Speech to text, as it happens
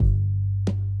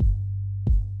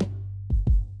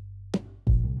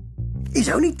He's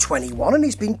only 21 and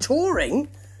he's been touring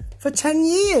for 10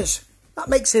 years. That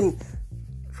makes him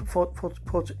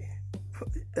 20,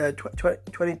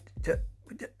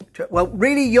 well,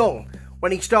 really young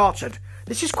when he started.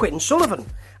 This is Quinton Sullivan,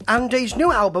 and his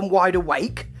new album, Wide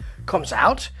Awake, comes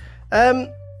out.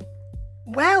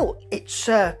 Well, it's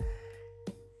a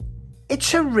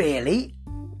really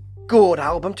good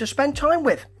album to spend time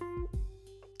with.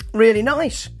 Really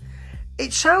nice.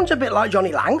 It sounds a bit like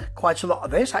Jonny Lang, quite a lot of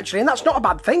this, actually, and that's not a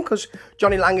bad thing, because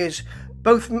Jonny Lang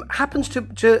happens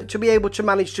to be able to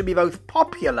manage to be both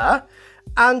popular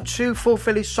and to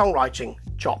fulfil his songwriting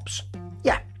chops.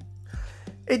 Yeah.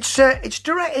 It's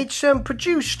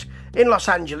produced in Los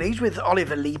Angeles with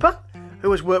Oliver Lieber, who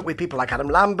has worked with people like Adam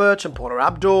Lambert and Paula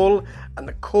Abdul and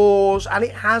The Cause, and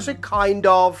it has a kind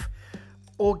of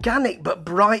organic but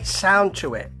bright sound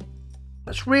to it.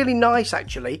 That's really nice,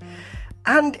 actually.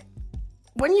 And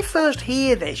when you first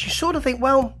hear this, you sort of think,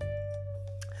 well,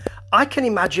 I can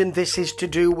imagine this is to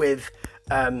do with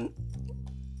a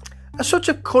sort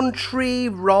of country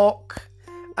rock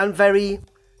and very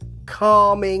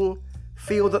calming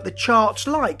feel that the charts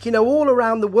like. You know, all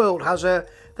around the world has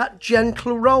that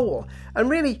gentle roll. And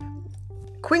really,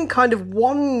 Quinn kind of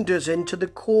wanders into the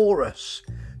chorus.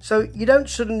 So you don't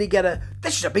suddenly get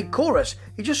this is a big chorus.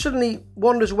 He just suddenly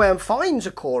wanders away and finds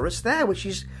a chorus there, which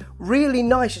is really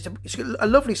nice. It's a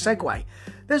lovely segue.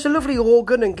 There's a lovely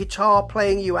organ and guitar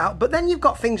playing you out, but then you've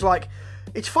got things like,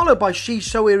 it's followed by She's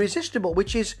So Irresistible,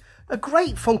 which is a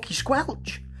great funky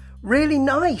squelch. Really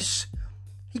nice.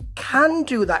 He can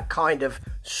do that kind of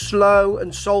slow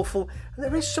and soulful, and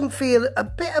there is a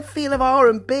bit of feel of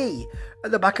R&B at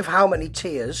the back of How Many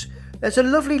Tears. There's a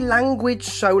lovely language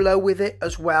solo with it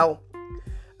as well.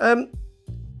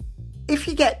 If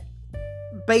you get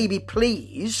Baby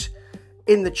Please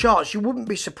in the charts, you wouldn't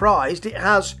be surprised. It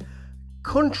has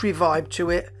country vibe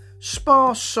to it,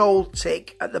 sparse soul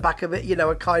tick at the back of it, you know,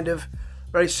 a kind of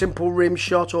very simple rim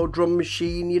shot or drum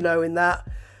machine, you know, in that.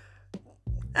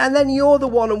 And then You're the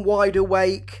One and Wide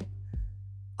Awake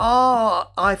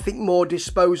are, I think, more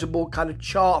disposable kind of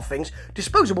chart things.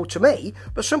 Disposable to me,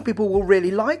 but some people will really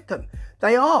like them.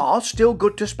 They are still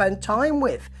good to spend time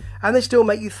with, and they still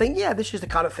make you think, yeah, this is the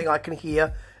kind of thing I can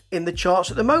hear in the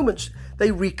charts at the moment. They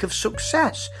reek of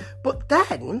success. But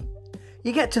then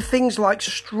you get to things like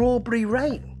Strawberry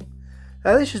Rain.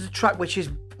 Now, this is the track which it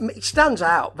stands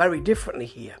out very differently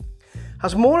here.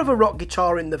 Has more of a rock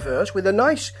guitar in the verse with a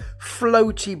nice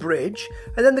floaty bridge,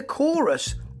 and then the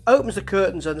chorus opens the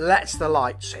curtains and lets the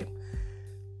lights in.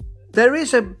 There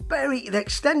is the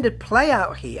extended play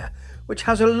out here, which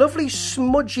has a lovely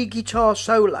smudgy guitar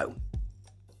solo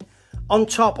on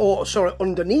top,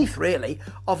 underneath really,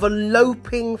 of a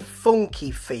loping funky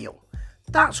feel.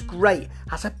 That's great.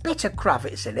 Has a bit of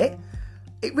Kravitz in it.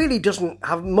 It really doesn't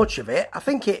have much of it. I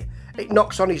think it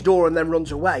knocks on his door and then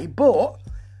runs away, but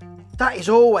that is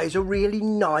always a really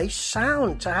nice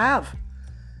sound to have.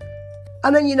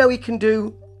 And then, you know, he can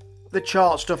do the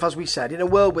chart stuff, as we said, In a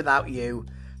World Without You,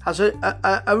 has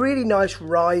a really nice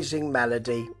rising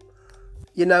melody.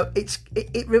 You know,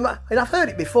 and I've heard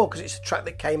it before because it's a track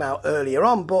that came out earlier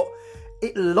on, but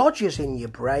it lodges in your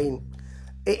brain.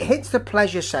 It hits the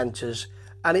pleasure centres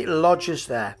and it lodges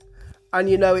there. And,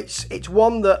 you know, it's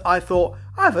one that I thought,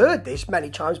 I've heard this many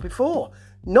times before.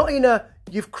 Not in a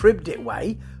you've cribbed it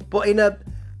way, but in a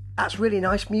that's really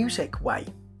nice music way.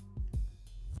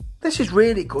 This is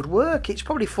really good work. It's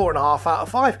probably 4.5 out of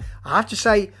 5. I have to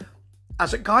say,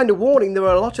 as a kind of warning, there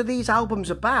are a lot of these albums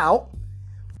about,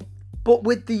 but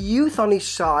with the youth on his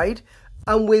side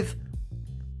and with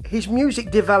his music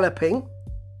developing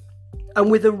and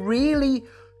with a really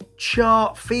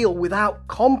chart feel without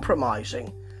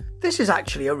compromising, this is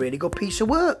actually a really good piece of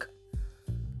work.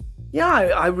 Yeah,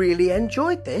 I really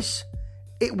enjoyed this.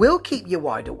 It will keep you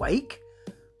wide awake,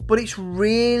 but it's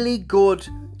really good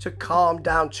to calm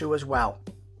down to as well.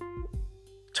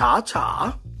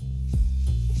 Ta-ta.